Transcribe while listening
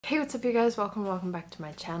Hey, what's up you guys? Welcome back to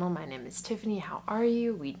my channel. My name is Tiffany. How are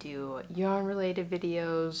you? We do yarn related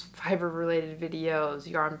videos, fiber related videos,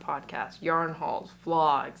 yarn podcasts, yarn hauls,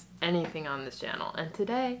 vlogs, anything on this channel. And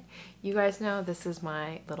today, you guys know this is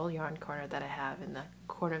my little yarn corner that I have in the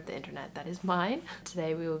corner of the internet that is mine.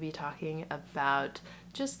 Today we will be talking about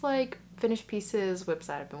just like finished pieces, whips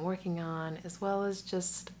that I've been working on, as well as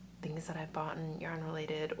just things that I've bought in yarn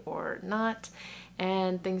related or not,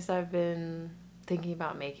 and things that I've been thinking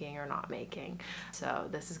about making or not making. So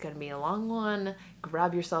this is going to be a long one.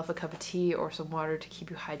 Grab yourself a cup of tea or some water to keep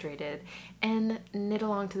you hydrated and knit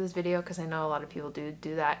along to this video, because I know a lot of people do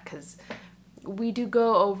that because we do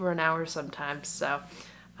go over an hour sometimes. So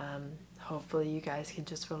hopefully you guys can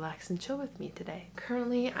just relax and chill with me today.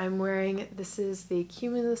 Currently I'm wearing, this is the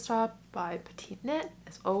Camisole top by Petite Knit.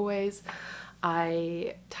 As always,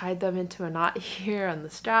 I tied them into a knot here on the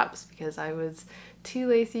straps because I was too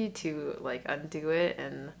lazy to like undo it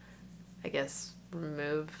and I guess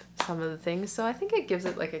remove some of the things. So I think it gives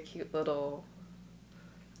it like a cute little,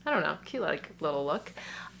 I don't know, cute like little look.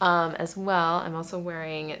 As well, I'm also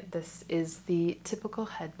wearing, this is the typical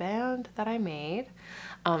headband that I made.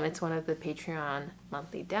 It's one of the Patreon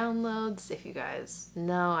monthly downloads. If you guys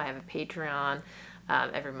know, I have a Patreon.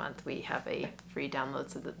 Every month we have a free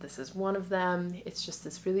download, so that this is one of them. It's just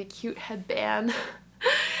this really cute headband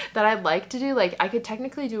that I like to do. Like, I could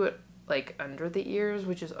technically do it like under the ears,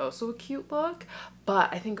 which is also a cute look,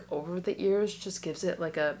 but I think over the ears just gives it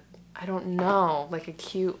like a, I don't know, like a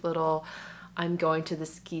cute little, I'm going to the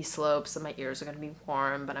ski slopes and my ears are going to be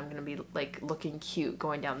warm, but I'm going to be like looking cute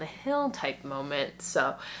going down the hill type moment.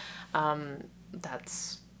 So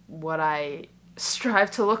that's what I strive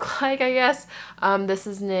to look like, I guess. This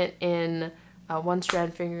is knit in 1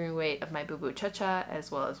 strand fingering weight of my Boo Boo Cha Cha, as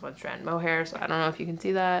well as 1 strand mohair. So I don't know if you can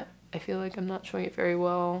see that. I feel like I'm not showing it very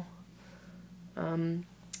well.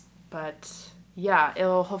 But yeah,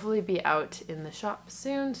 it'll hopefully be out in the shop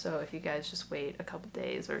soon. So if you guys just wait a couple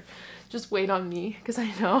days or just wait on me, because I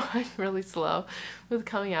know I'm really slow with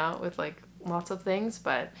coming out with like lots of things,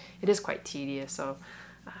 but it is quite tedious. So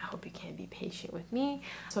I hope you can be patient with me.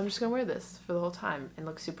 So I'm just gonna wear this for the whole time and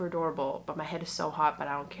look super adorable, but my head is so hot, but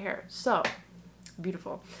I don't care. So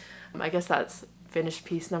beautiful. I guess that's finished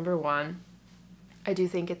piece number 1. I do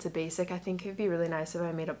think it's a basic. I think it'd be really nice if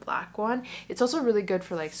I made a black one. It's also really good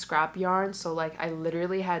for like scrap yarn. So like I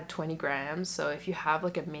literally had 20 grams. So if you have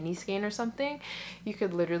like a mini skein or something, you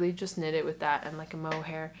could literally just knit it with that and like a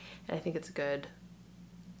mohair. And I think it's a good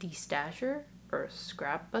destasher or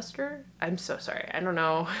scrap buster. I'm so sorry. I don't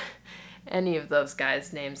know any of those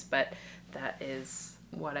guys' names, but that is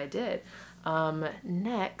what I did.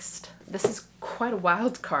 Next, this is quite a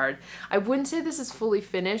wild card. I wouldn't say this is fully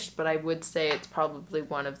finished, but I would say it's probably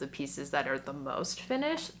one of the pieces that are the most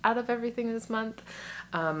finished out of everything this month.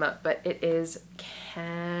 But it is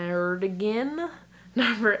Cardigan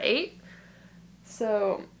number 8.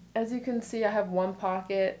 So as you can see, I have 1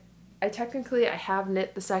 pocket. I have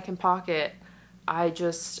knit the 2nd pocket. I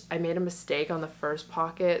made a mistake on the 1st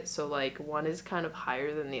pocket, so like one is kind of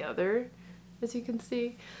higher than the other, as you can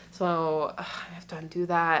see. So I have to undo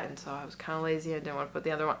that, and so I was kind of lazy. I didn't want to put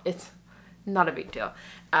the other one. It's not a big deal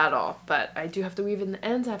at all, but I do have to weave in the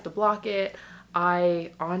ends. I have to block it.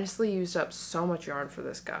 I honestly used up so much yarn for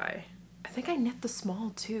this guy. I think I knit the small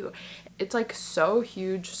too. It's like so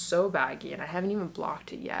huge, so baggy, and I haven't even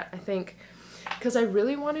blocked it yet. I think because I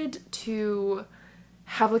really wanted to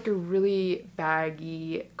have like a really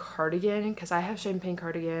baggy cardigan, because I have champagne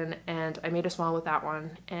cardigan and I made a small with that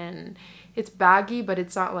one, and it's baggy, but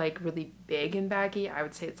it's not like really big and baggy. I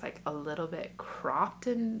would say it's like a little bit cropped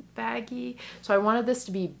and baggy. So I wanted this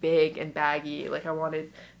to be big and baggy. Like I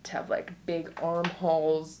wanted to have like big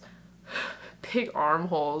armholes, and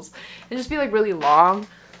just be like really long.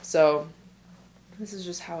 So this is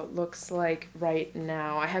just how it looks like right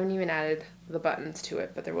now. I haven't even added the buttons to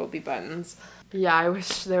it, but there will be buttons. Yeah, I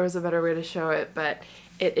wish there was a better way to show it, but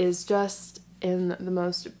it is just in the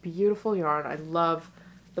most beautiful yarn. I love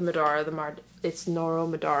the Madara, it's Noro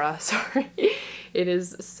Madara, sorry. It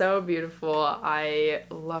is so beautiful. I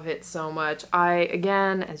love it so much.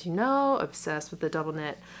 Again, as you know, obsessed with the double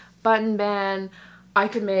knit button band. I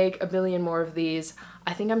could make a billion more of these.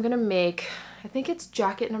 I think I'm gonna make, I think it's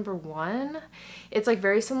jacket number 1. It's like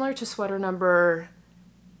very similar to sweater number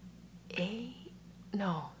 8.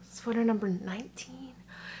 No, sweater number 19.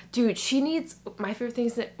 Dude, she needs, my favorite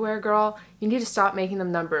things to wear, girl, you need to stop making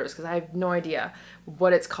them numbers, because I have no idea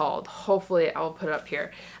what it's called. Hopefully I'll put it up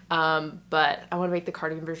here. But I want to make the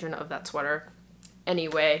cardigan version of that sweater.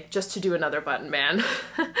 anyway, just to do another button band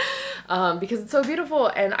because it's so beautiful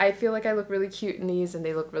and I feel like I look really cute in these and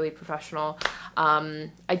they look really professional.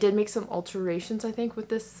 I did make some alterations, I think, with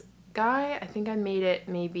this guy. I think I made it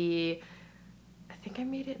maybe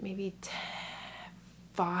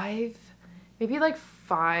 5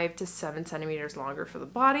 to 7 centimeters longer for the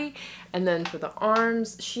body. And then for the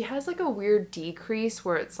arms, she has like a weird decrease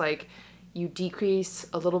where it's like you decrease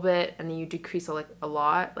a little bit and then you decrease like a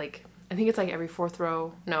lot. Like I think it's like every 4th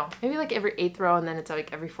row. No, maybe like every 8th row and then it's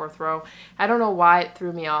like every 4th row. I don't know why it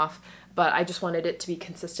threw me off, but I just wanted it to be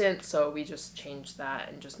consistent. So we just changed that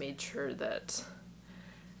and just made sure that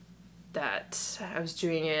I was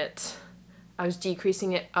doing it. I was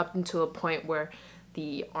decreasing it up until a point where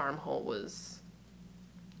the armhole was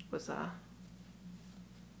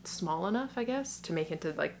small enough, I guess, to make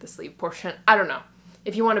into like the sleeve portion. I don't know.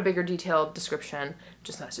 If you want a bigger detailed description,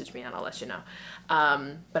 just message me and I'll let you know.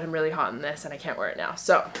 But I'm really hot in this and I can't wear it now.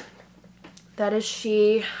 So that is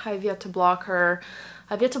she. I've yet to block her.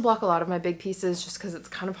 I've yet to block a lot of my big pieces just because it's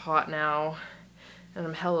kind of hot now and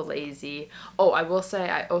I'm hella lazy. Oh, I will say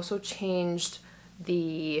I also changed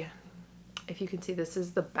the, if you can see, this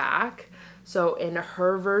is the back. So in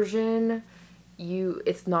her version,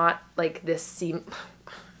 it's not like this seam.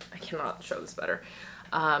 I cannot show this better.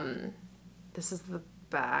 This is the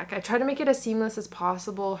back. I try to make it as seamless as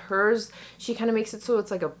possible. Hers, she kind of makes it so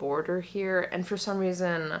it's like a border here, and for some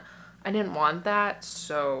reason I didn't want that,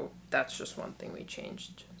 so that's just one thing we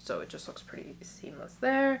changed. So it just looks pretty seamless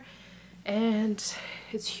there, and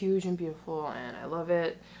it's huge and beautiful and I love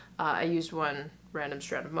it. I used one random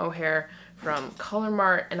strand of mohair from Color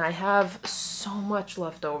Mart and I have so much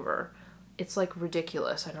left over. It's like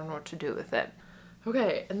ridiculous. I don't know what to do with it.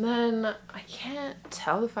 Okay, and then I can't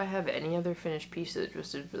tell if I have any other finished pieces,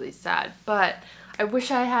 which is really sad, but I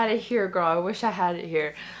wish I had it here, girl. I wish I had it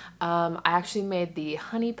here. I actually made the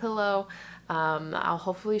honey pillow. I'll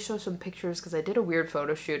hopefully show some pictures because I did a weird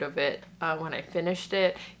photo shoot of it when I finished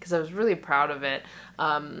it because I was really proud of it.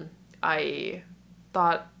 I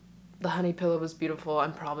thought the honey pillow was beautiful.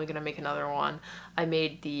 I'm probably gonna make another one. I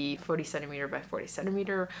made the 40 centimeter by 40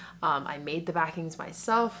 centimeter. I made the backings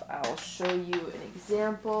myself. I'll show you an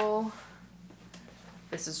example.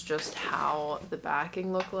 This is just how the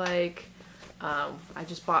backing looked like. I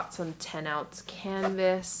just bought some 10-ounce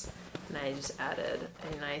canvas and I just added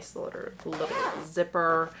a nice little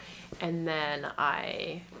zipper, and then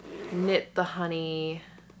I knit the honey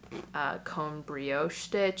comb brioche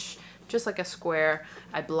stitch, just like a square.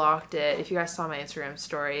 I blocked it. If you guys saw my Instagram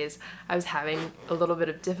stories, I was having a little bit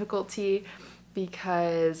of difficulty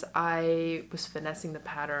because I was finessing the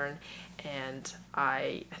pattern and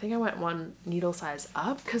I think I went one needle size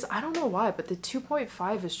up because I don't know why, but the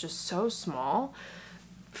 2.5 is just so small.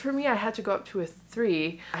 For me, I had to go up to a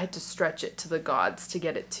 3. I had to stretch it to the gods to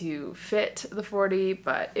get it to fit the 40,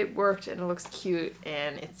 but it worked and it looks cute,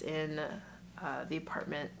 and it's in the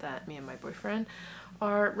apartment that me and my boyfriend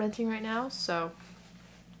are renting right now, so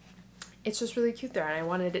it's just really cute there and I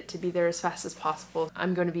wanted it to be there as fast as possible.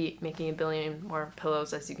 I'm going to be making a billion more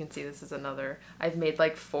pillows. As you can see, this is another. I've made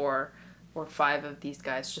like 4 or 5 of these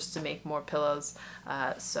guys just to make more pillows,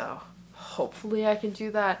 so hopefully I can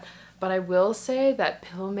do that. But I will say that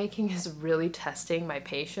pillow making is really testing my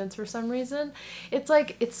patience for some reason. It's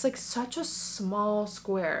like such a small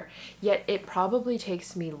square, yet it probably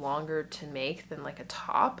takes me longer to make than like a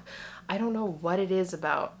top. I don't know what it is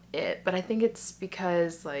about it, but I think it's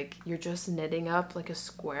because like you're just knitting up like a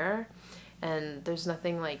square and there's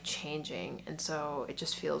nothing like changing, and so it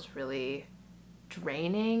just feels really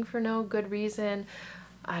draining for no good reason.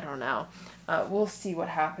 I don't know. We'll see what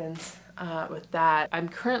happens with that. I'm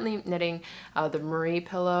currently knitting the Marie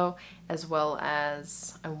pillow, as well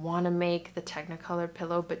as I want to make the Technicolor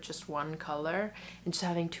pillow, but just one color, and just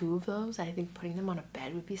having 2 of those. I think putting them on a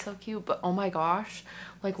bed would be so cute, but oh my gosh,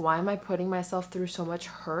 like why am I putting myself through so much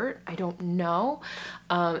hurt? I don't know.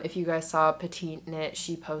 If you guys saw Petite Knit,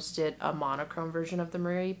 she posted a monochrome version of the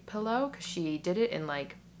Marie pillow because she did it in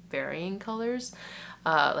like varying colors,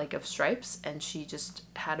 like of stripes, and she just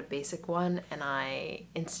had a basic one, and I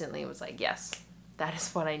instantly was like, yes, that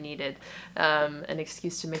is what I needed, an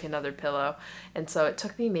excuse to make another pillow. And so it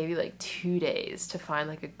took me maybe like 2 days to find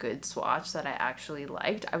like a good swatch that I actually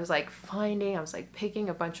liked. I was like picking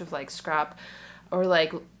a bunch of like scrap or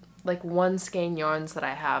like one skein yarns that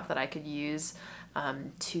I have that I could use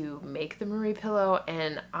to make the Marie pillow,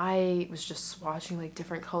 and I was just swatching like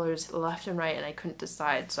different colors left and right and I couldn't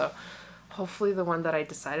decide. So hopefully the one that I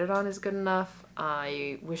decided on is good enough.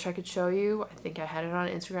 I wish I could show you. I think I had it on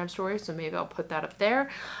an Instagram story, so maybe I'll put that up there.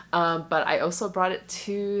 But I also brought it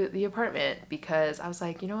to the apartment because I was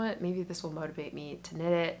like, you know what, maybe this will motivate me to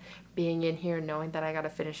knit it, being in here, knowing that I gotta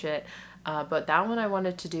finish it. But that one I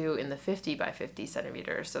wanted to do in the 50 by 50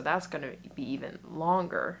 centimeters, so that's gonna be even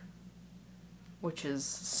longer, which is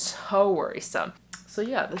so worrisome. So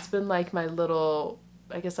yeah, that's been like my little,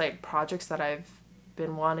 I guess, like projects that I've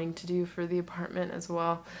been wanting to do for the apartment as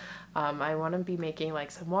well. I want to be making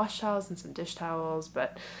like some wash towels and some dish towels,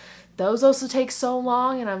 but those also take so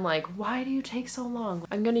long, and I'm like, why do you take so long?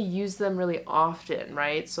 I'm gonna use them really often,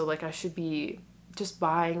 right? So like I should be just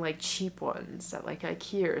buying like cheap ones at like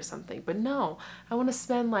IKEA or something, but no, I want to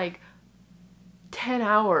spend like 10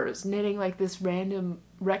 hours knitting like this random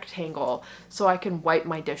rectangle so I can wipe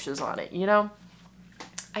my dishes on it, you know?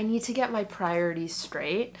 I need to get my priorities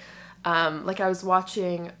straight. Like I was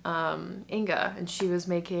watching Inga, and she was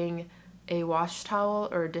making a wash towel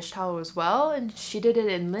or a dish towel as well, and she did it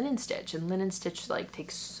in linen stitch, and linen stitch like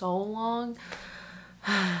takes so long.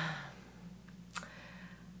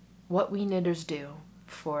 What we knitters do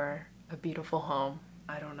for a beautiful home,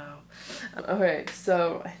 I don't know. Okay,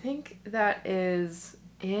 so I think that is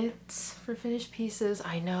it for finished pieces.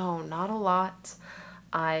 I know, not a lot.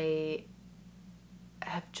 I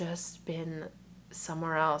have just been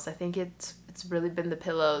somewhere else. I think it's really been the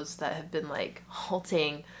pillows that have been like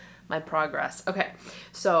halting my progress. Okay,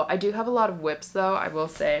 so I do have a lot of whips though, I will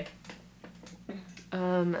say.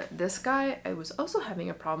 This guy, I was also having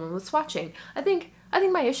a problem with swatching. I think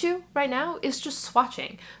my issue right now is just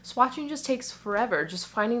swatching. Swatching just takes forever, just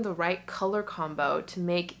finding the right color combo to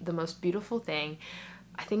make the most beautiful thing.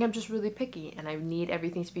 I think I'm just really picky, and I need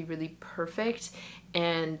everything to be really perfect,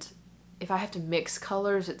 and if I have to mix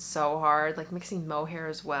colors, it's so hard. Like mixing mohair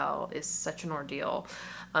as well is such an ordeal.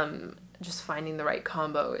 Just finding the right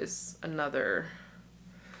combo is another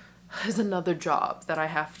job that I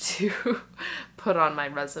have to put on my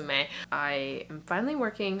resume. I am finally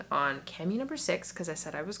working on cami number 6 because I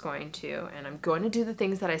said I was going to, and I'm going to do the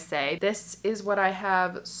things that I say. This is what I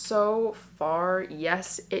have so far.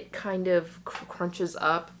 Yes, it kind of crunches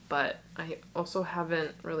up, but I also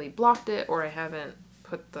haven't really blocked it, or I haven't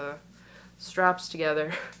put the straps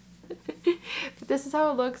together. But this is how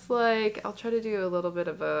it looks like. I'll try to do a little bit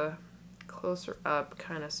of a closer up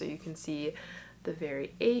kind of so you can see the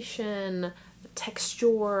variation, the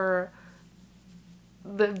texture,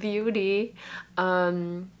 the beauty.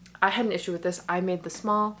 I had an issue with this. I made the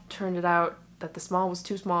small, turned it out that the small was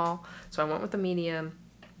too small, so I went with the medium,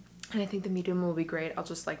 and I think the medium will be great. I'll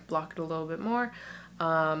just like block it a little bit more.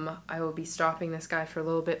 I will be stopping this guy for a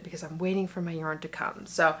little bit because I'm waiting for my yarn to come.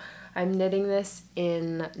 So I'm knitting this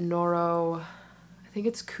in Noro, I think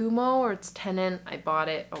it's Kumo or it's Tenon. I bought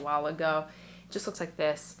it a while ago. It just looks like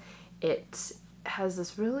this. It has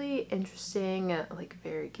this really interesting like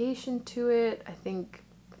variegation to it. I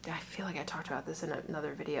feel like I talked about this in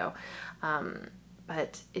another video,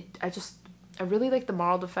 but I really like the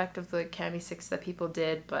marled effect of the cami 6 that people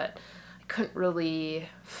did, but I couldn't really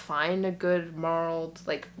find a good marled,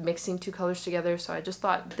 like mixing two colors together, so I just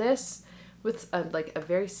thought this with like a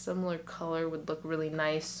very similar color would look really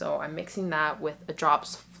nice. So I'm mixing that with a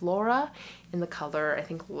Drops Flora in the color, I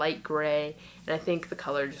think light gray, and I think the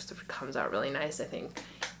color just comes out really nice. I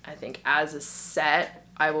think as a set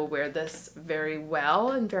I will wear this very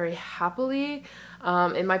well and very happily.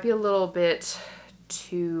 It might be a little bit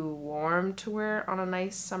too warm to wear on a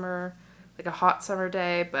nice summer, like a hot summer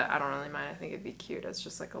day, but I don't really mind. I think it'd be cute as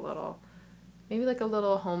just like a little, maybe like a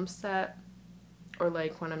little home set, or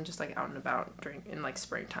like when I'm just like out and about in like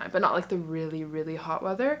springtime, but not like the really, really hot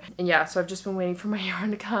weather. And yeah, so I've just been waiting for my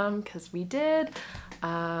yarn to come because we did.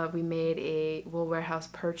 We made a Wool Warehouse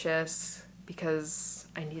purchase because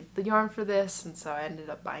I needed the yarn for this, and so I ended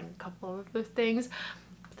up buying a couple of other things.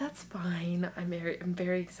 But that's fine. I'm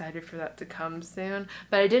very excited for that to come soon.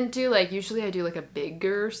 But I didn't do like, usually I do like a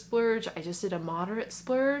bigger splurge. I just did a moderate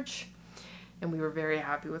splurge, and we were very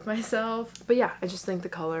happy with myself. But yeah, I just think the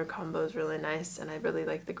color combo is really nice, and I really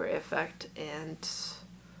like the gray effect, and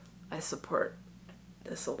I support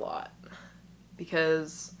this a lot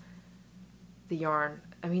because the yarn,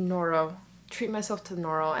 I mean Noro, treat myself to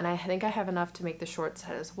Noro, and I think I have enough to make the short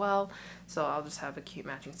set as well, so I'll just have a cute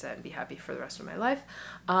matching set and be happy for the rest of my life.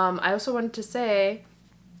 I also wanted to say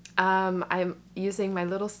I'm using my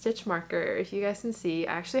little stitch marker. If you guys can see,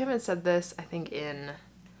 I actually haven't said this, I think in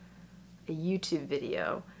a YouTube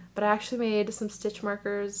video, but I actually made some stitch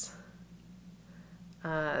markers.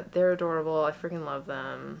 They're adorable. I freaking love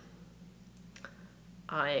them.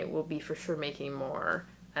 I will be for sure making more.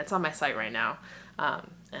 It's on my site right now,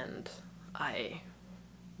 and I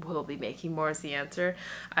will be making more is the answer.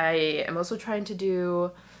 I am also trying to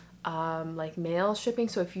do like mail shipping,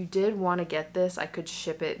 so if you did want to get this, I could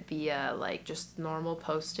ship it via like just normal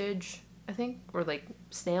postage, I think, or like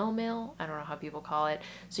snail mail. I don't know how people call it.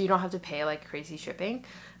 So you don't have to pay like crazy shipping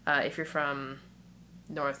if you're from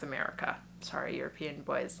North America. Sorry, European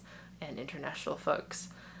boys and international folks.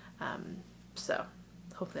 So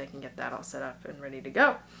hopefully I can get that all set up and ready to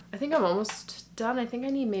go. I think I'm almost done. I think I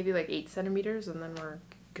need maybe like 8 centimeters and then we're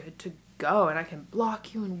good to go, and I can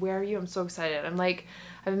block you and wear you. I'm so excited. I've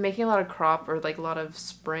been making a lot of crop or like a lot of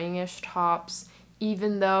springish tops,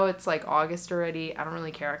 even though it's like August already. I don't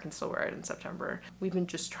really care. I can still wear it in September. We've been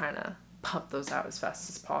just trying to pump those out as fast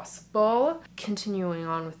as possible. Continuing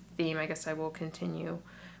on with theme, I guess I will continue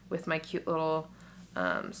with my cute little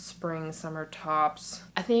spring summer tops.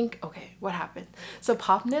 I think, okay, what happened? So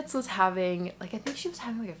Pop Knits was having like, I think she was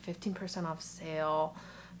having like a 15% off sale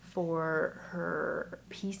for her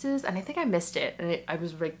pieces, and I think I missed it, and I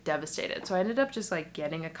was like devastated. So I ended up just like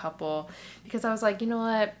getting a couple because I was like, you know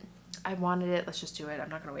what, I wanted it, let's just do it. I'm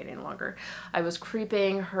not gonna wait any longer. I was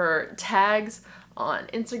creeping her tags on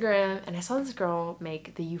Instagram and I saw this girl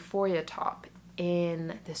make the Euphoria top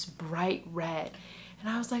in this bright red, and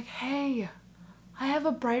I was like, hey, I have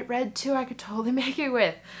a bright red too, I could totally make it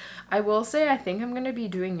with. I will say I think I'm gonna be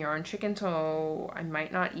doing yarn chicken, so I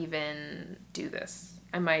might not even do this.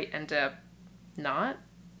 I might end up not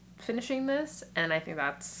finishing this, and I think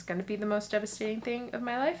that's gonna be the most devastating thing of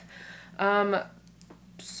my life.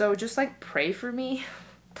 So just like pray for me,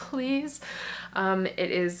 please.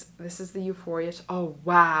 This is the Euphoria. Oh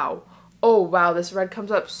wow. Oh wow, this red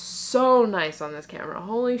comes up so nice on this camera.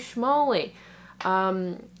 Holy schmoly.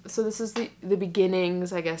 So this is the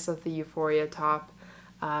beginnings, I guess, of the Euphoria top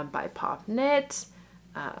by Pop Knit.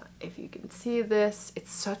 If you can see this,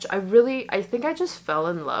 it's such, I think I just fell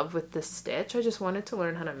in love with this stitch. I just wanted to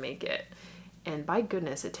learn how to make it, and by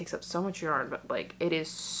goodness, it takes up so much yarn, but like it is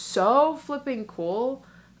so flipping cool.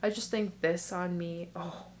 I just think this on me,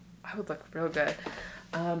 oh, I would look real good.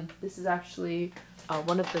 This is actually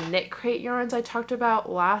one of the KnitCrate yarns I talked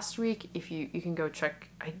about last week. If you can go check.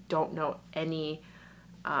 I don't know any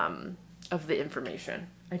of the information.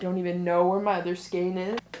 I don't even know where my other skein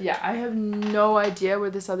is. Yeah, I have no idea where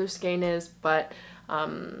this other skein is, but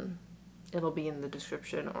it'll be in the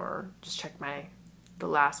description, or just check the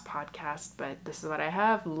last podcast. But this is what I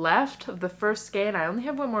have left of the first skein. I only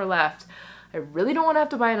have one more left. I really don't want to have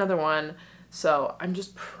to buy another one, so I'm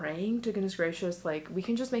just praying to goodness gracious, like we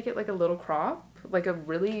can just make it like a little crop, like a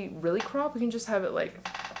really crop. We can just have it like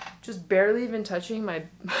just barely even touching my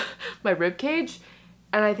my rib cage,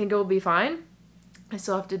 and I think it will be fine. I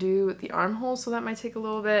still have to do the armhole, so that might take a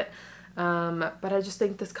little bit, but I just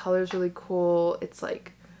think this color is really cool. It's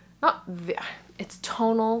like it's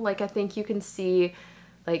tonal, like I think you can see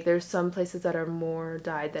like there's some places that are more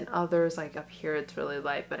dyed than others. Like up here it's really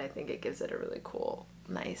light, but I think it gives it a really cool,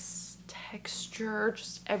 nice texture,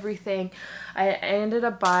 just everything. I ended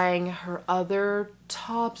up buying her other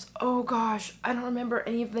tops. Oh gosh, I don't remember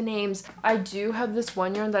any of the names. I do have this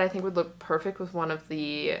one yarn that I think would look perfect with one of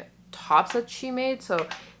the tops that she made, so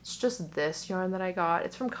it's just this yarn that I got.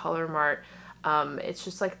 It's from Color Mart. It's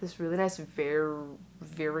just like this really nice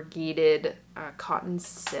variegated cotton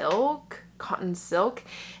silk,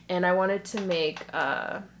 and I wanted to make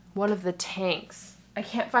one of the tanks. I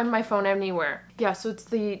can't find my phone anywhere. Yeah, so it's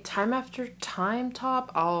the Time After Time top.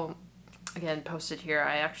 I'll again post it here.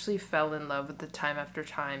 I actually fell in love with the Time After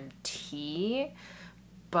Time tee,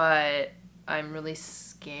 but I'm really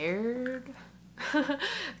scared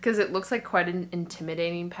because it looks like quite an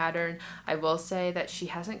intimidating pattern. I will say that she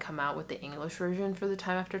hasn't come out with the English version for the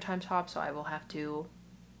Time After Time top, so I will have to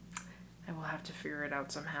figure it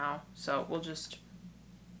out somehow. So we'll just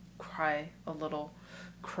cry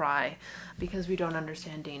because we don't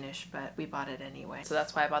understand Danish, but we bought it anyway. So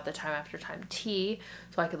that's why I bought the Time After Time tee,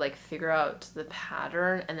 so I could like figure out the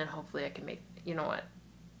pattern, and then hopefully I can make, you know what,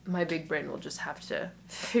 my big brain will just have to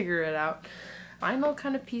figure it out. Final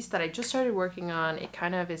kind of piece that I just started working on, it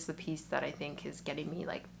kind of is the piece that I think is getting me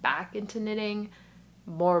like back into knitting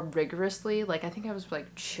more rigorously. Like I think I was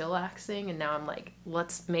like chillaxing, and now I'm like,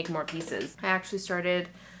 let's make more pieces. I actually started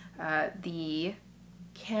the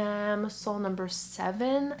camisole number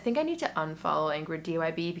 7. I think I need to unfollow Ingrid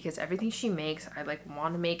DYB because everything she makes I like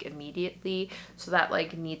want to make immediately, so that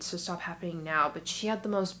like needs to stop happening now. But she had the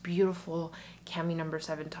most beautiful cami number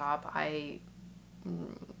 7 top. I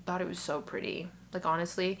thought it was so pretty. like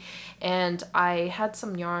honestly. And I had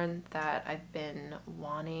some yarn that I've been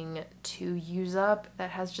wanting to use up that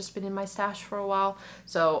has just been in my stash for a while,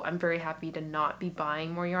 so I'm very happy to not be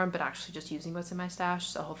buying more yarn but actually just using what's in my stash,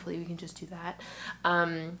 so hopefully we can just do that.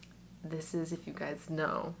 This is, if you guys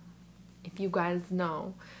know,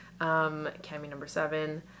 cami number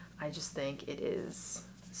 7. I just think it is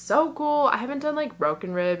so cool. I haven't done like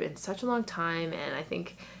broken rib in such a long time, and I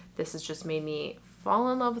think this has just made me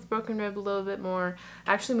fall in love with broken rib a little bit more.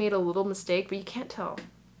 I actually made a little mistake, but you can't tell,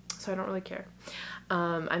 so I don't really care.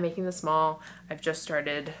 I'm making the small. I've just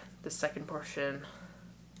started the second portion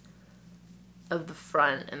of the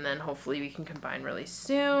front, and then hopefully we can combine really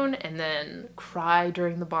soon and then cry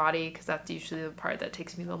during the body, because that's usually the part that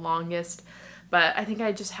takes me the longest. But I think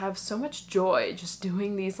I just have so much joy just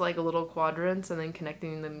doing these like little quadrants and then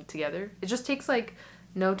connecting them together. It just takes like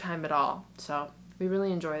no time at all, so we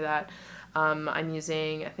really enjoy that. I'm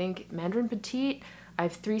using, I think, Mandarin Petite. I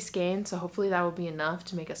have 3 skeins, so hopefully that will be enough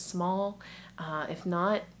to make a small. If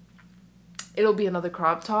not, it'll be another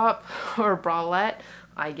crop top or a bralette,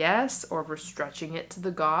 I guess, or we're stretching it to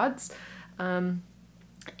the gods. And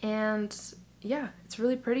yeah, it's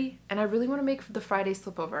really pretty, and I really want to make the Friday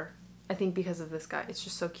slipover. I think because of this guy, it's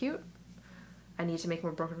just so cute. I need to make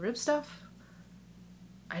more broken rib stuff.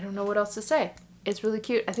 I don't know what else to say. It's really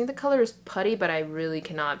cute. I think the color is putty, but I really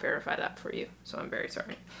cannot verify that for you, so I'm very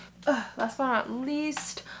sorry. Last but not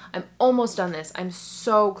least, I'm almost done this. I'm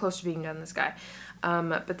so close to being done this guy.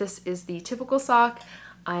 But this is the typical sock.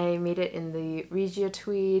 I made it in the Regia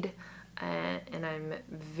tweed, and I'm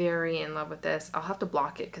very in love with this. I'll have to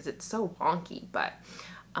block it because it's so wonky, but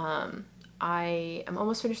I am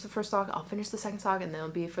almost finished the first sock. I'll finish the second sock, and then it'll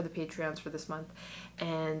be for the Patreons for this month.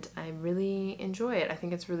 And I really enjoy it. I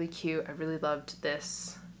think it's really cute. I really loved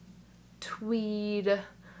this tweed.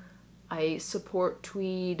 I support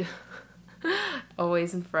tweed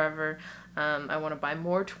always and forever. I want to buy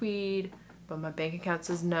more tweed, but my bank account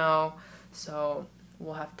says no, so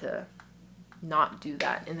we'll have to not do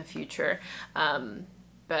that in the future.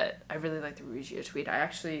 But I really like the Regia tweed. I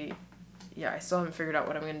actually, yeah, I still haven't figured out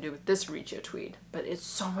what I'm going to do with this Regia tweed, but it's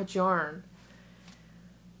so much yarn.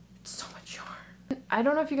 It's so much yarn. I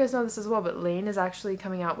don't know if you guys know this as well, but Lynn is actually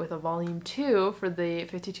coming out with a volume 2 for the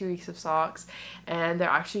 52 weeks of socks, and they're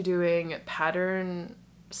actually doing pattern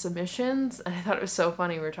submissions, and I thought it was so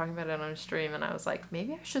funny. We were talking about it on a stream, and I was like,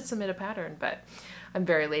 maybe I should submit a pattern, but I'm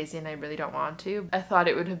very lazy and I really don't want to. I thought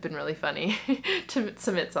it would have been really funny to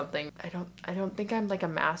submit something. I don't think I'm like a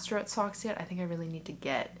master at socks yet. I think I really need to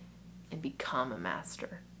get and become a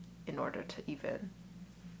master in order to even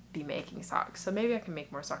be making socks. So maybe I can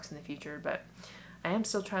make more socks in the future, but I am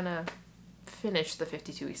still trying to finish the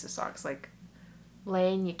 52 weeks of socks. Like,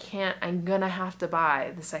 Lane, you can't, I'm gonna have to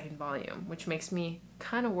buy the second volume, which makes me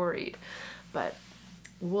kind of worried, but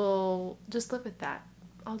we'll just live with that.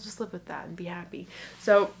 I'll just live with that and be happy.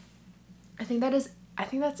 So I think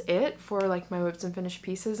that's it for like my whipped and finished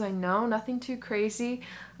pieces. I know, nothing too crazy.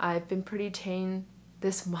 I've been pretty tame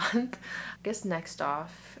this month. I guess next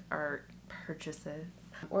off are purchases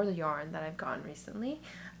or the yarn that I've gotten recently.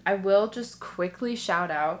 I will just quickly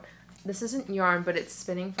shout out, this isn't yarn, but it's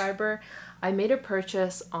spinning fiber. I made a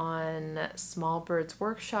purchase on Small Bird's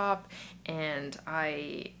Workshop, and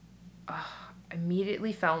I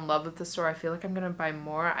immediately fell in love with the store. I feel like I'm gonna buy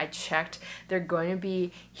more. I checked, they're going to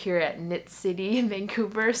be here at Knit City in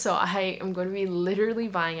Vancouver, so I am going to be literally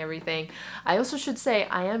buying everything. I also should say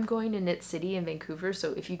I am going to Knit City in Vancouver,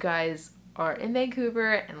 so if you guys are in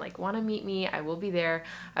Vancouver and like want to meet me, I will be there.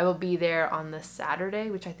 I will be there on the Saturday,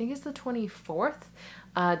 which I think is the 24th.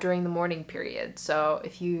 During the morning period. So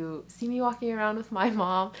if you see me walking around with my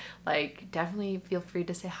mom, like, definitely feel free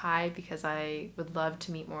to say hi, because I would love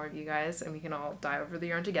to meet more of you guys and we can all dive over the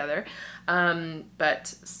yarn together. But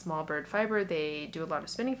Small Bird Fiber, they do a lot of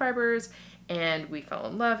spinning fibers, and we fell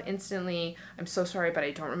in love instantly. I'm so sorry, but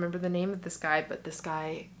I don't remember the name of this guy, but this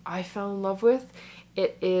guy I fell in love with.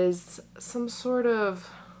 It is some sort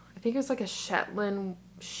of, I think it's like a Shetland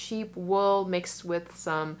sheep wool mixed with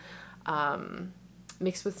some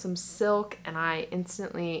silk, and I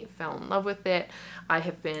instantly fell in love with it. I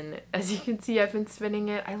have been, as you can see, I've been spinning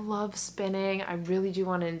it. I love spinning. I really do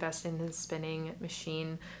want to invest in the spinning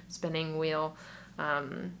machine, spinning wheel.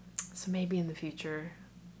 So maybe in the future,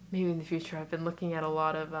 I've been looking at a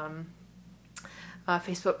lot of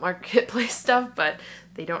Facebook Marketplace stuff, but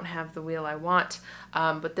they don't have the wheel I want.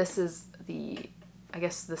 But this is I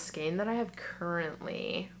guess the skein that I have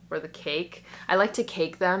currently, or the cake. I like to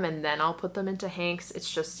cake them and then I'll put them into hanks. It's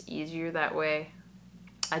just easier that way.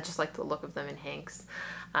 I just like the look of them in hanks.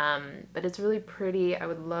 But it's really pretty. I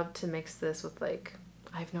would love to mix this with, like,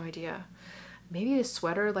 I have no idea. maybe a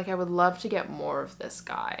sweater. Like I would love to get more of this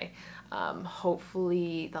guy.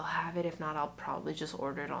 Hopefully they'll have it. If not, I'll probably just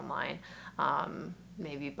order it online.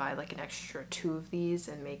 Maybe buy like an extra 2 of these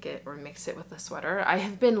and make it or mix it with a sweater. I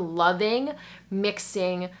have been loving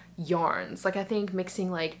mixing yarns. Like I think mixing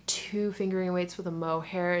like 2 fingering weights with a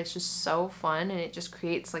mohair is just so fun, and it just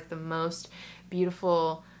creates like the most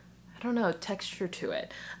beautiful, I don't know, texture to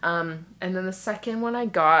it. And then the second one I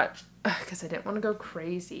got, because I didn't want to go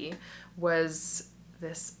crazy, was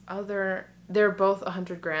this other, they're both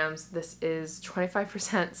 100 grams. This is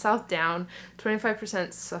 25% South Down,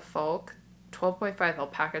 25% Suffolk, 12.5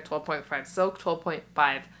 alpaca, 12.5 silk,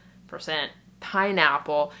 12.5%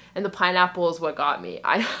 pineapple. And the pineapple is what got me.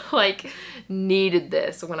 I like needed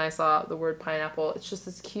this when I saw the word pineapple. It's just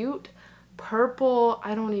this cute purple,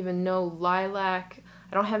 I don't even know, lilac.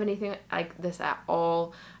 I don't have anything like this at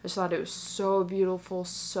all. I just thought it was so beautiful,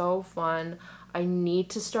 so fun. I need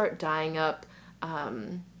to start dyeing up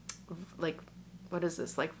like, what is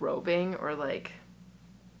this, like roving or like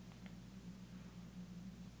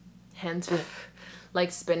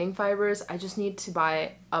like spinning fibers. I just need to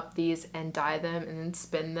buy up these and dye them and then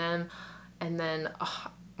spin them. And then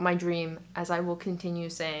my dream, as I will continue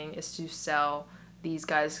saying, is to sell these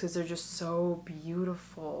guys because they're just so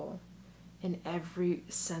beautiful in every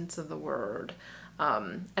sense of the word.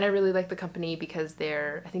 And I really like the company because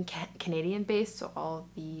they're, I think, Canadian based, so all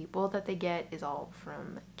the wool that they get is all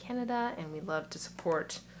from Canada, and we love to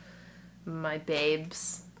support my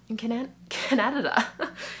babes in Canada.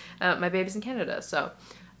 My babes in Canada, so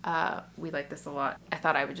we like this a lot. I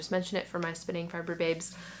thought I would just mention it for my spinning fiber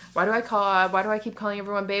babes. Why do I keep calling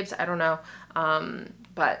everyone babes? I don't know.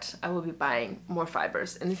 But I will be buying more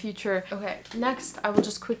fibers in the future. Okay, next I will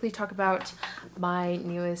just quickly talk about my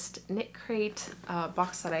newest KnitCrate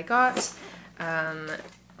box that I got.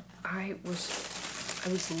 I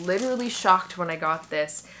was literally shocked when I got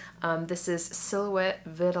this. This is Silhouette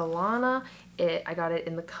Vitellana. I got it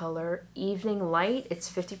in the color Evening Light.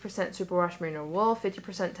 It's 50% superwash merino wool,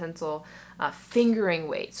 50% tencel, fingering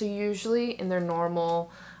weight. So usually in their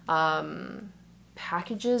normal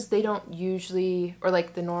packages, they don't usually, or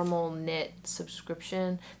like the normal knit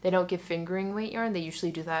subscription, they don't give fingering weight yarn. They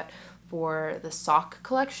usually do that for the sock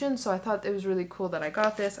collection. So I thought it was really cool that I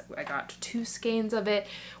got this. I got 2 skeins of it,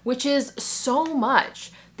 which is so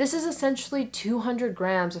much. This is essentially 200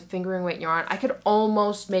 grams of fingering weight yarn. I could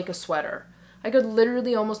almost make a sweater. I could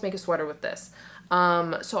literally almost make a sweater with this.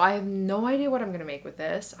 So I have no idea what I'm gonna make with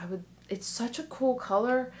this. It's such a cool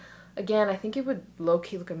color. Again, I think it would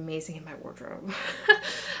low-key look amazing in my wardrobe.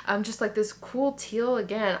 Just like this cool teal.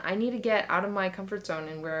 Again, I need to get out of my comfort zone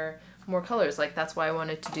and wear more colors. Like that's why I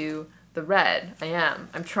wanted to do the red.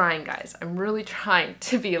 I'm trying, guys. I'm really trying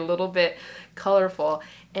to be a little bit colorful.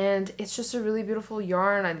 And it's just a really beautiful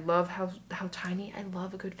yarn. I love how tiny. I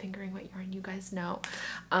love a good fingering weight yarn, you guys know.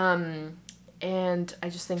 And I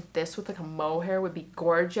just think this with like a mohair would be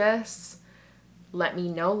gorgeous. Let me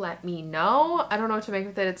know, let me know. I don't know what to make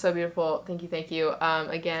with it. It's so beautiful. Thank you, thank you.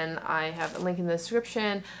 Again, I have a link in the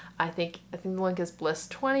description. I think the link is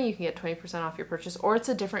Bliss20. You can get 20% off your purchase, or it's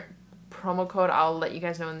a different promo code. I'll let you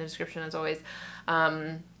guys know in the description as always.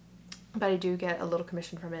 But I do get a little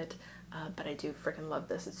commission from it. But I do freaking love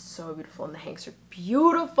this. It's so beautiful, and the hanks are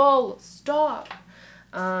beautiful. Stop.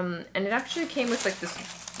 And it actually came with like this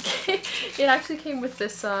it actually came with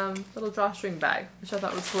this little drawstring bag, which I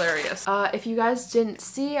thought was hilarious. If you guys didn't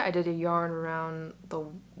see, I did a yarn around the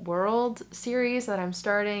world series that I'm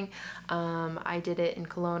starting. I did it in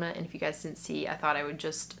Kelowna, and if you guys didn't see, I thought I would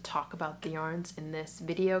just talk about the yarns in this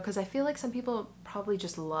video because I feel like some people probably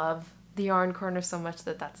just love the yarn corner so much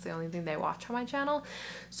that that's the only thing they watch on my channel.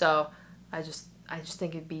 So I just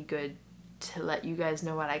think it'd be good to let you guys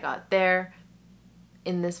know what I got there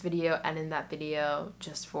in this video and in that video,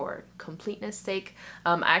 just for completeness sake.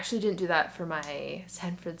 I actually didn't do that for my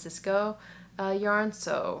San Francisco yarn,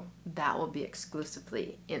 so that will be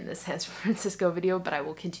exclusively in the San Francisco video, but I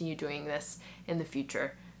will continue doing this in the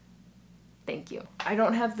future. Thank you. I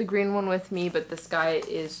don't have the green one with me, but this guy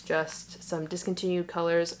is just some discontinued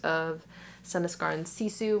colors of Senescarn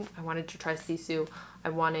Sisu. I wanted to try Sisu. I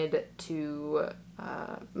wanted to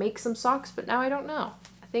make some socks, but now I don't know.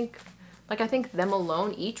 I think them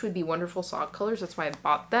alone each would be wonderful sock colors. That's why I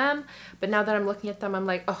bought them. But now that I'm looking at them, I'm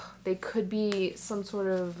like, oh, they could be some sort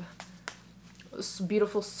of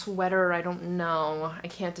beautiful sweater. I don't know. I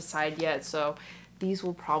can't decide yet. So these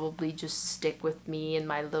will probably just stick with me in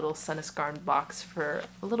my little Senescarn box for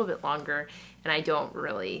a little bit longer. And I don't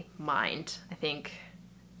really mind. I think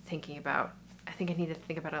I need to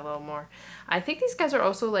think about it a little more. I think these guys are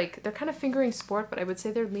also like, they're kind of fingering sport, but I would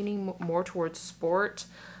say they're leaning more towards sport.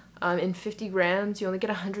 In 50 grams, you only get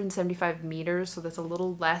 175 meters, so that's a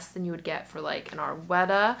little less than you would get for like an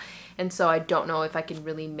Arwetta. And so I don't know if I can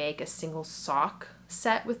really make a single sock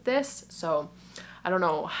set with this. So I don't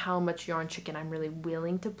know how much yarn chicken I'm really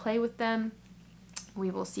willing to play with them.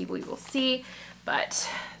 We will see, we will see. But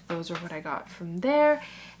those are what I got from there.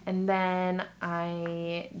 And then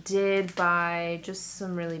I did buy just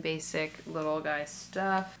some really basic little guy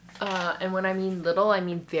stuff. And when I mean little, I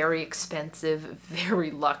mean very expensive, very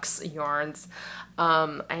luxe yarns.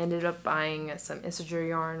 I ended up buying some Isager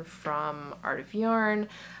yarn from Art of Yarn,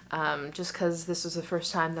 just because this was the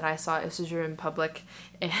first time that I saw Isager in public,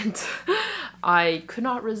 and I could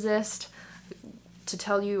not resist to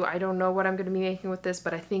tell you. I don't know what I'm going to be making with this,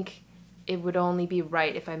 but I think it would only be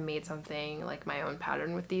right if I made something like my own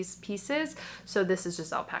pattern with these pieces. So this is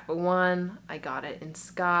just Alpaca 1. I got it in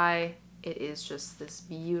Sky. It is just this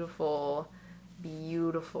beautiful,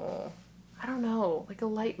 beautiful, I don't know, like a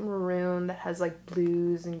light maroon that has like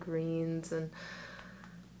blues and greens and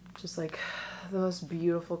just like the most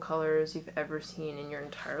beautiful colors you've ever seen in your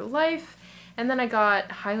entire life. And then I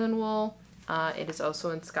got Highland wool. It is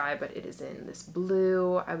also in Sky, but it is in this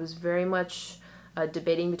blue. I was very much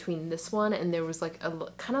debating between this one, and there was like a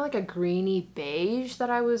kind of like a greeny beige that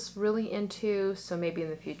I was really into, so maybe in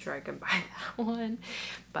the future I can buy that one.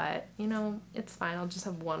 But you know, it's fine. I'll just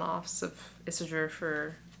have one-offs of Isager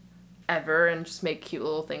forever and just make cute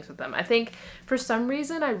little things with them. I think for some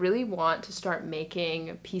reason I really want to start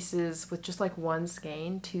making pieces with just like one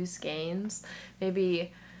skein, 2 skeins,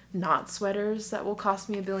 maybe knot sweaters that will cost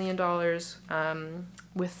me $1 billion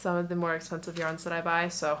with some of the more expensive yarns that I buy.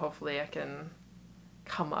 So hopefully I can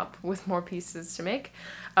come up with more pieces to make.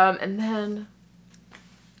 And then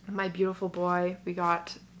my beautiful boy, we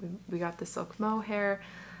got the silk mohair.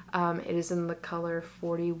 It is in the color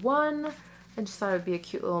 41. I just thought it would be a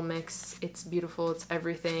cute little mix. It's beautiful, it's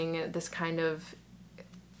everything. This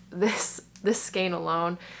skein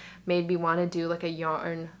alone made me want to do like a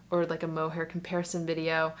yarn or like a mohair comparison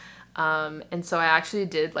video. And so I actually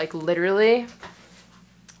did, like, literally,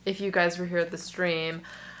 if you guys were here at the stream,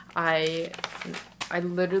 I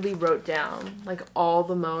literally wrote down like all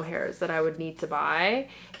the mohairs that I would need to buy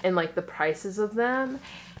and like the prices of them,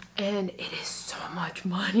 and it is so much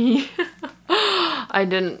money. I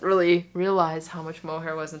didn't really realize how much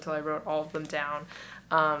mohair was until I wrote all of them down.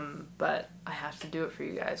 But I have to do it for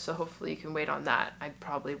you guys, so hopefully you can wait on that. I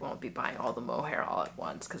probably won't be buying all the mohair all at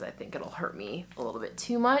once because I think it'll hurt me a little bit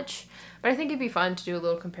too much. But I think it'd be fun to do a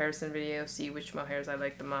little comparison video, see which mohairs I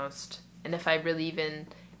like the most, and if I really even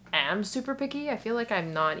am super picky. I feel like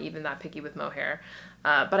I'm not even that picky with mohair,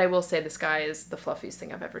 but I will say this guy is the fluffiest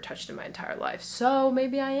thing I've ever touched in my entire life, so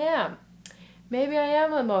maybe I am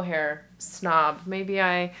a mohair snob. Maybe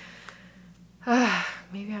I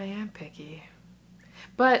am picky.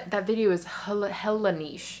 But that video is hella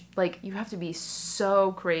niche. Like, you have to be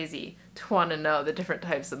so crazy to want to know the different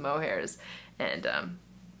types of mohairs and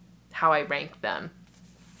how I rank them.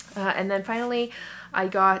 And then finally I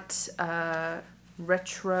got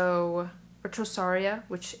Retrosaria,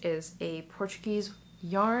 which is a Portuguese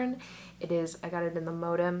yarn. I got it in the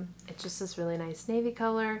Modem. It's just this really nice navy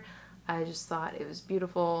color. I just thought it was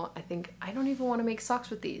beautiful. I don't even want to make socks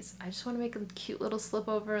with these. I just want to make a cute little slip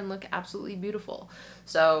over and look absolutely beautiful.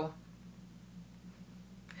 So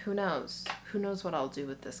who knows? Who knows what I'll do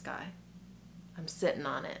with this guy? I'm sitting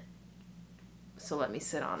on it. So let me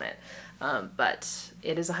sit on it. But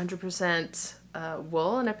it is 100%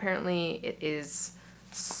 wool, and apparently it is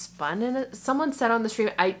spun in it. Someone said on the stream,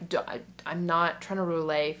 I'm not trying to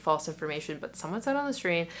relay false information, but someone said on the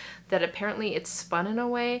stream that apparently it's spun in a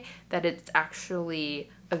way that it's actually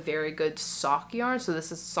a very good sock yarn. So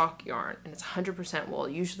this is sock yarn and it's 100% wool.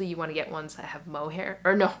 Usually you want to get ones that have mohair,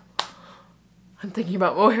 or no, I'm thinking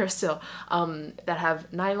about mohair still, that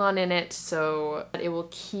have nylon in it, so it will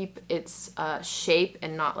keep its shape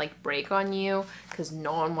and not like break on you, because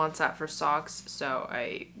no one wants that for socks. So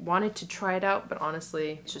I wanted to try it out, but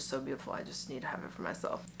honestly, it's just so beautiful. I just need to have it for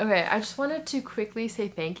myself. Okay, I just wanted to quickly say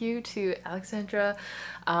thank you to Alexandra.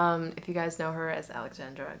 If you guys know her as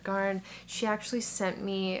Alexandra Garn, she actually sent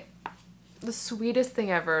me the sweetest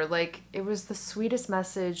thing ever. Like, it was the sweetest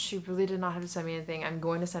message. She really did not have to send me anything. I'm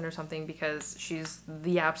going to send her something because she's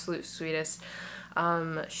the absolute sweetest.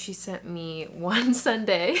 She sent me one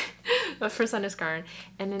Sunday for Sunday's Garn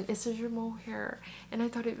and an Isager mohair, and I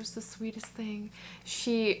thought it was the sweetest thing.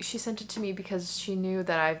 She sent it to me because she knew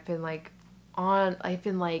that I've been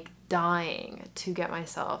dying to get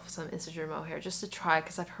myself some Isager mohair just to try,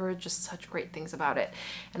 because I've heard just such great things about it,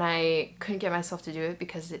 and I couldn't get myself to do it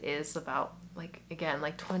because it is about, like, again,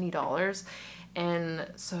 like $20, And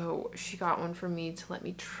so she got one for me to let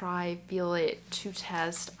me try, feel it, to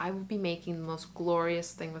test. I will be making the most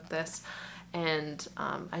glorious thing with this. And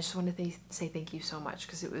I just wanted to say thank you so much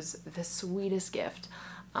because it was the sweetest gift.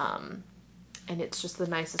 And it's just the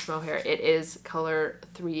nicest mohair. It is color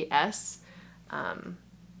 3S. And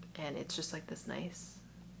it's just like this nice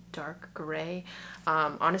dark gray.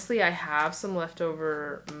 Honestly, I have some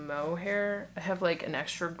leftover mohair. I have like an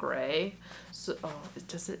extra gray. So,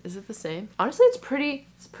 is it the same? Honestly, it's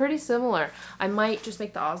pretty similar. I might just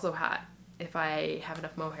make the Oslo hat if I have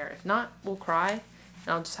enough mohair. If not, we'll cry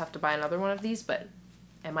and I'll just have to buy another one of these. But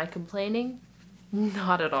am I complaining?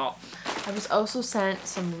 Not at all. I was also sent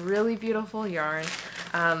some really beautiful yarn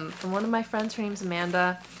from one of my friends. Her name's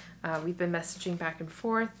Amanda. We've been messaging back and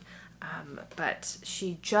forth. But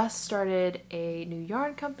she just started a new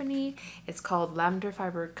yarn company. It's called Lavender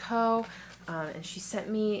Fibre Co. And she sent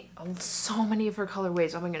me so many of her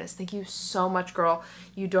colorways. Oh my goodness, thank you so much, girl.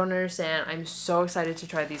 You don't understand. I'm so excited to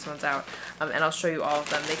try these ones out. And I'll show you all of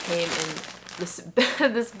them. They came in this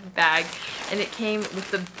this bag, and it came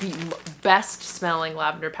with the best smelling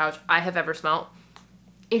lavender pouch I have ever smelled.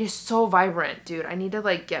 It is so vibrant, dude. I need to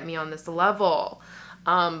like get me on this level.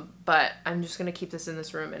 But I'm just gonna keep this in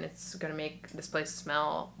this room and it's gonna make this place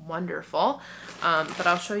smell wonderful. But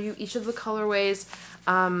I'll show you each of the colorways.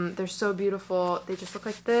 They're so beautiful. They just look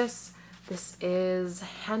like this. This is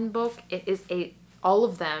handbook. It is all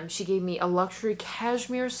of them. She gave me a luxury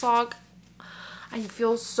cashmere sock. I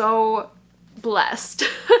feel so blessed.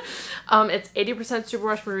 It's 80%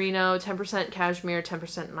 superwash merino, 10% cashmere,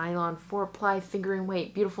 10% nylon, 4-ply, fingering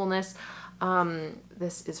weight, beautifulness.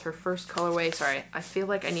 This is her first colorway. Sorry, I feel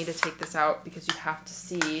like I need to take this out because you have to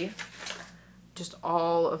see just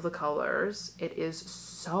all of the colors. It is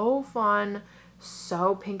so fun,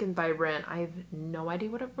 so pink and vibrant. I have no idea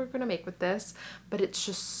what we're gonna make with this, but it's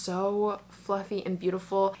just so fluffy and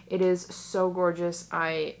beautiful. It is so gorgeous.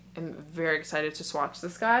 I am very excited to swatch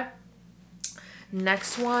this guy.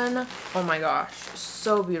 Next one, oh my gosh,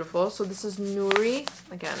 so beautiful. So this is Nuri.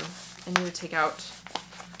 Again, I need to take out,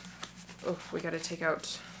 oh, we gotta take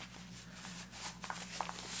out,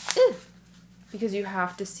 because you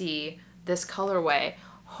have to see this colorway.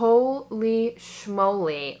 Holy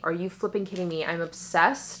schmoly, are you flipping kidding me? I'm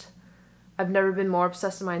obsessed. I've never been more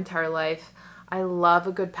obsessed in my entire life. I love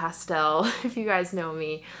a good pastel, if you guys know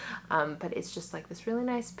me. But it's just like this really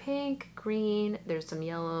nice pink, green, there's some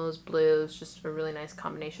yellows, blues, just a really nice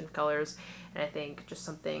combination of colors. And I think just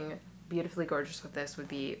something beautifully gorgeous with this would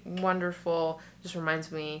be wonderful. Just reminds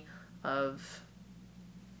me of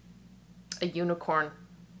a unicorn.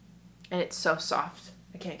 And it's so soft.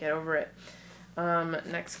 I can't get over it.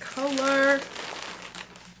 Next color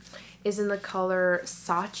is in the color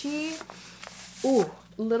Sachi. Ooh,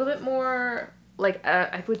 a little bit more like,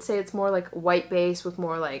 I would say it's more like white base with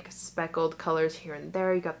more like speckled colors here and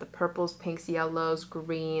there. You got the purples, pinks, yellows,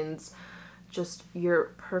 greens, just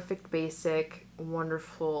your perfect basic,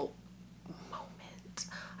 wonderful moment.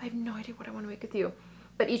 I have no idea what I want to make with you.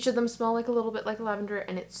 But each of them smell like a little bit like lavender,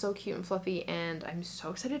 and it's so cute and fluffy, and I'm so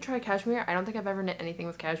excited to try cashmere. I don't think I've ever knit anything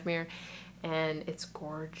with cashmere, and it's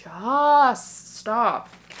gorgeous. Stop.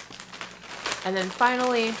 And then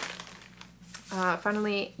finally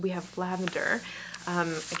we have lavender.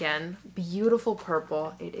 Again, beautiful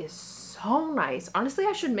purple. It is so nice. Honestly,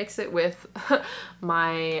 I should mix it with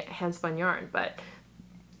my hand spun yarn, but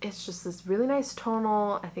it's just this really nice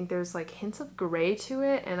tonal. I think there's like hints of gray to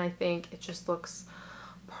it, and I think it just looks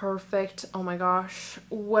perfect. Oh my gosh,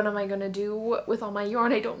 what am I gonna do with all my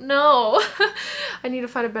yarn? I don't know. I need to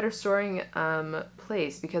find a better storing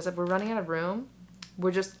place, because if we're running out of room,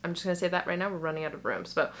 I'm just gonna say that right now, we're running out of room.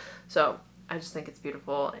 So I just think it's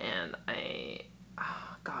beautiful, and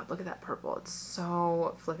oh God, look at that purple. It's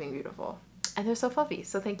so flipping beautiful. And they're so fluffy.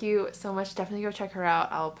 So thank you so much. Definitely go check her out.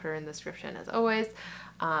 I'll put her in the description as always.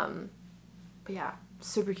 But yeah,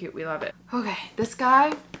 super cute. We love it. Okay, this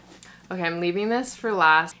guy. Okay, I'm leaving this for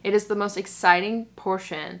last. It is the most exciting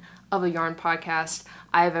portion of a yarn podcast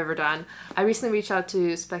I have ever done. I recently reached out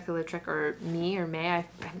to Speculatric, or May.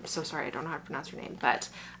 I'm so sorry, I don't know how to pronounce her name, but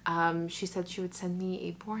she said she would send me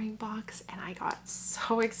a boring box, and I got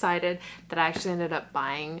so excited that I actually ended up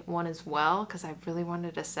buying one as well, because I really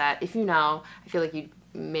wanted a set. If you know, I feel like you,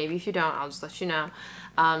 maybe if you don't, I'll just let you know.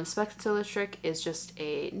 Speculatric is just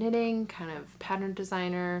a knitting kind of pattern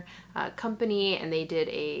designer company, and they did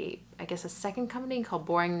I guess a second company called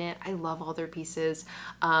Boring Knit. I love all their pieces.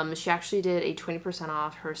 She actually did a 20%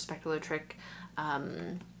 off her Speculatric,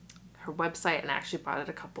 her website, and I actually bought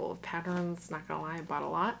a couple of patterns. Not gonna lie, I bought a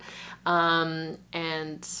lot.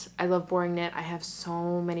 And I love boring knit. I have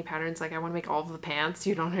so many patterns. Like I want to make all of the pants.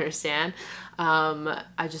 You don't understand.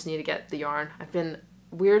 I just need to get the yarn. I've been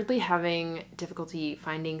weirdly having difficulty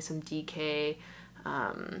finding some DK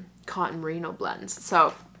cotton merino blends.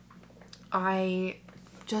 So I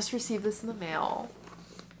just received this in the mail,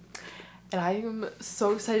 and I am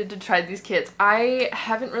so excited to try these kits. I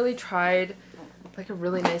haven't really tried like a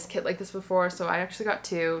really nice kit like this before, so I actually got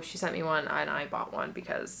two. She sent me one and I bought one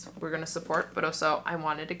because we're gonna support, but also I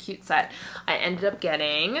wanted a cute set. I ended up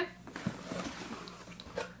getting,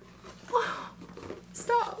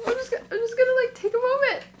 stop, I'm just gonna like take a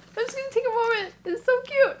moment. I'm just gonna take a moment. It's so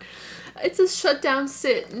cute. It's a shut down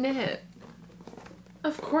sit knit.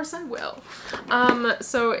 Of course I will.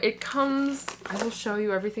 So it comes, I will show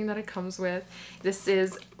you everything that it comes with. This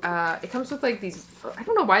is, it comes with like these, I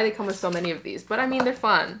don't know why they come with so many of these, but I mean, they're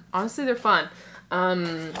fun. Honestly, they're fun.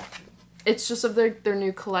 It's just of their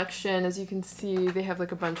new collection. As you can see, they have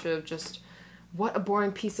like a bunch of just, what a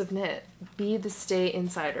boring piece of knit. Be the stay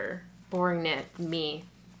insider. Boring knit, me.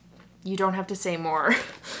 You don't have to say more.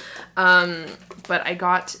 But I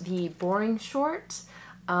got the boring short.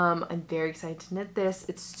 I'm very excited to knit this.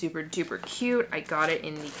 It's super duper cute. I got it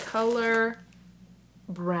in the color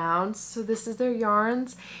brown. So this is their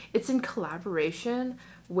yarns. It's in collaboration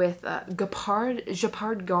with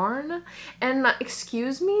Gapard Garn. And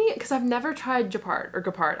excuse me, because I've never tried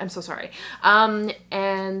Gapard. I'm so sorry.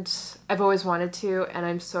 And I've always wanted to, and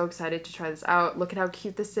I'm so excited to try this out. Look at how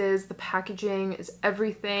cute this is. The packaging is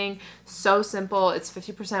everything. So simple. It's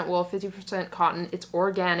 50% wool, 50% cotton. It's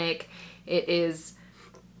organic. It is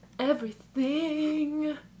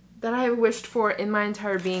everything that I have wished for in my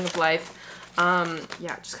entire being of life.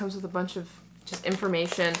 Yeah, it just comes with a bunch of just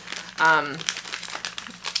information.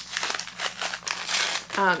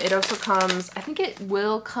 It also comes, I think it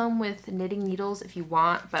will come with knitting needles if you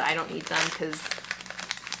want, but I don't need them because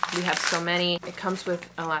we have so many. It comes with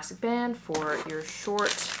an elastic band for your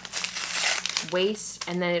short waist,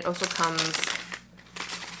 and then it also comes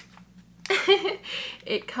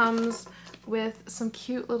it comes with some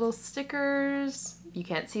cute little stickers. You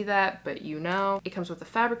can't see that, but you know. It comes with a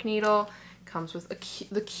fabric needle, comes with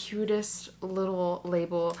the cutest little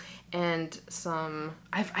label, and some,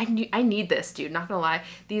 I need this, dude, not gonna lie.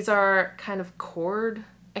 These are kind of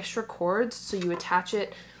extra cords, so you attach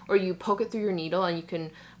it, or you poke it through your needle, and you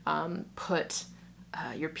can put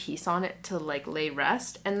your piece on it to like lay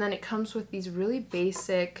rest. And then it comes with these really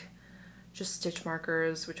basic just stitch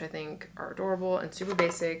markers, which I think are adorable and super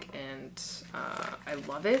basic, and I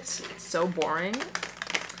love it. It's so boring.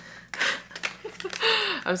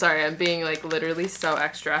 I'm sorry, I'm being like literally so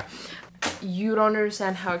extra. You don't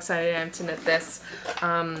understand how excited I am to knit this.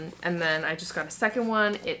 And then I just got a second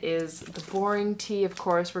one. It is the boring tee. Of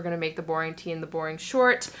course, we're gonna make the boring tee and the boring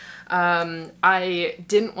short. I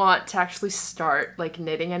didn't want to actually start like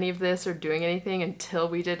knitting any of this or doing anything until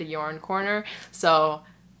we did a yarn corner. So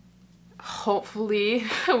hopefully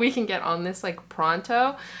we can get on this like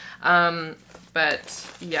pronto.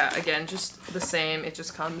 But yeah, again, just the same. It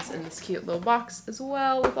just comes in this cute little box as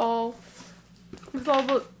well with all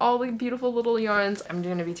the beautiful little yarns. I'm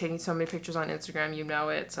gonna be taking so many pictures on Instagram, you know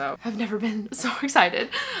it, so I've never been so excited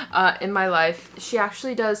in my life. She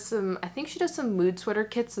actually does some, I think she does some mood sweater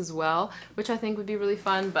kits as well, which I think would be really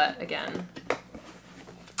fun, but again,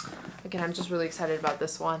 I'm just really excited about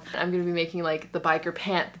this one. I'm gonna be making like the biker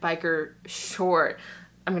pant, the biker short.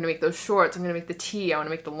 I'm gonna make those shorts. I'm gonna make the tee. I wanna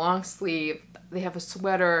make the long sleeve. They have a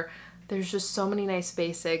sweater. There's just so many nice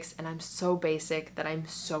basics, and I'm so basic that I'm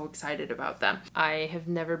so excited about them. I have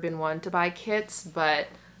never been one to buy kits, but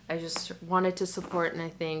I just wanted to support, and I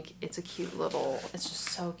think it's a cute little, it's just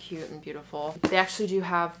so cute and beautiful. They actually do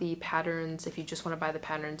have the patterns if you just want to buy the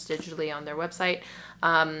patterns digitally on their website,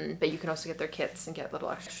 but you can also get their kits and get little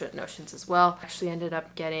extra notions as well. I actually ended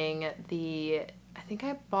up getting I think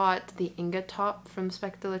I bought the Inga top from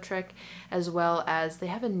Spec de la Trick, as well as they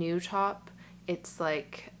have a new top. It's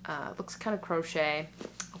like, looks kind of crochet.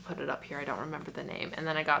 I'll put it up here, I don't remember the name. And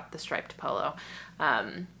then I got the striped polo,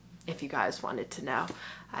 if you guys wanted to know.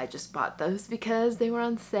 I just bought those because they were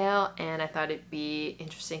on sale, and I thought it'd be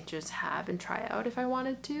interesting to just have and try out if I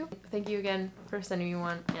wanted to. Thank you again for sending me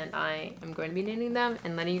one, and I am going to be knitting them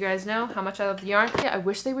and letting you guys know how much I love the yarn. Yeah, I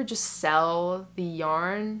wish they would just sell the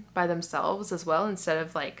yarn by themselves as well, instead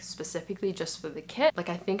of like specifically just for the kit. Like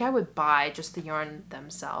I think I would buy just the yarn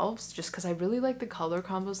themselves, just because I really like the color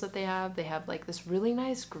combos that they have. They have like this really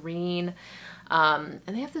nice green, and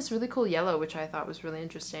they have this really cool yellow, which I thought was really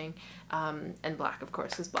interesting, and black, of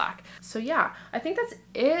course, is black. So yeah, I think that's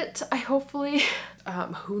it. I hopefully,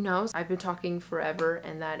 who knows? I've been talking forever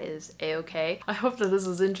and that is a-okay. I hope that this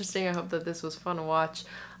was interesting. I hope that this was fun to watch.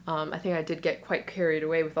 I think I did get quite carried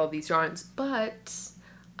away with all these yarns, but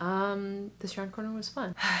this yarn corner was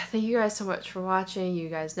fun. Thank you guys so much for watching. You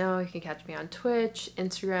guys know you can catch me on Twitch,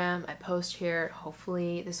 Instagram. I post here.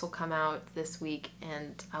 Hopefully this will come out this week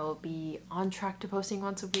and I will be on track to posting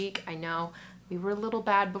once a week. I know we were a little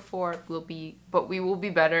bad before, but we will be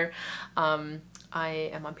better. I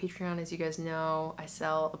am on Patreon, as you guys know. I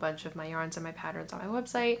sell a bunch of my yarns and my patterns on my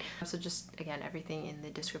website. So just, again, everything in the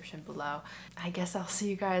description below. I guess I'll see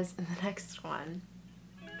you guys in the next one.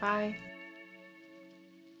 Bye.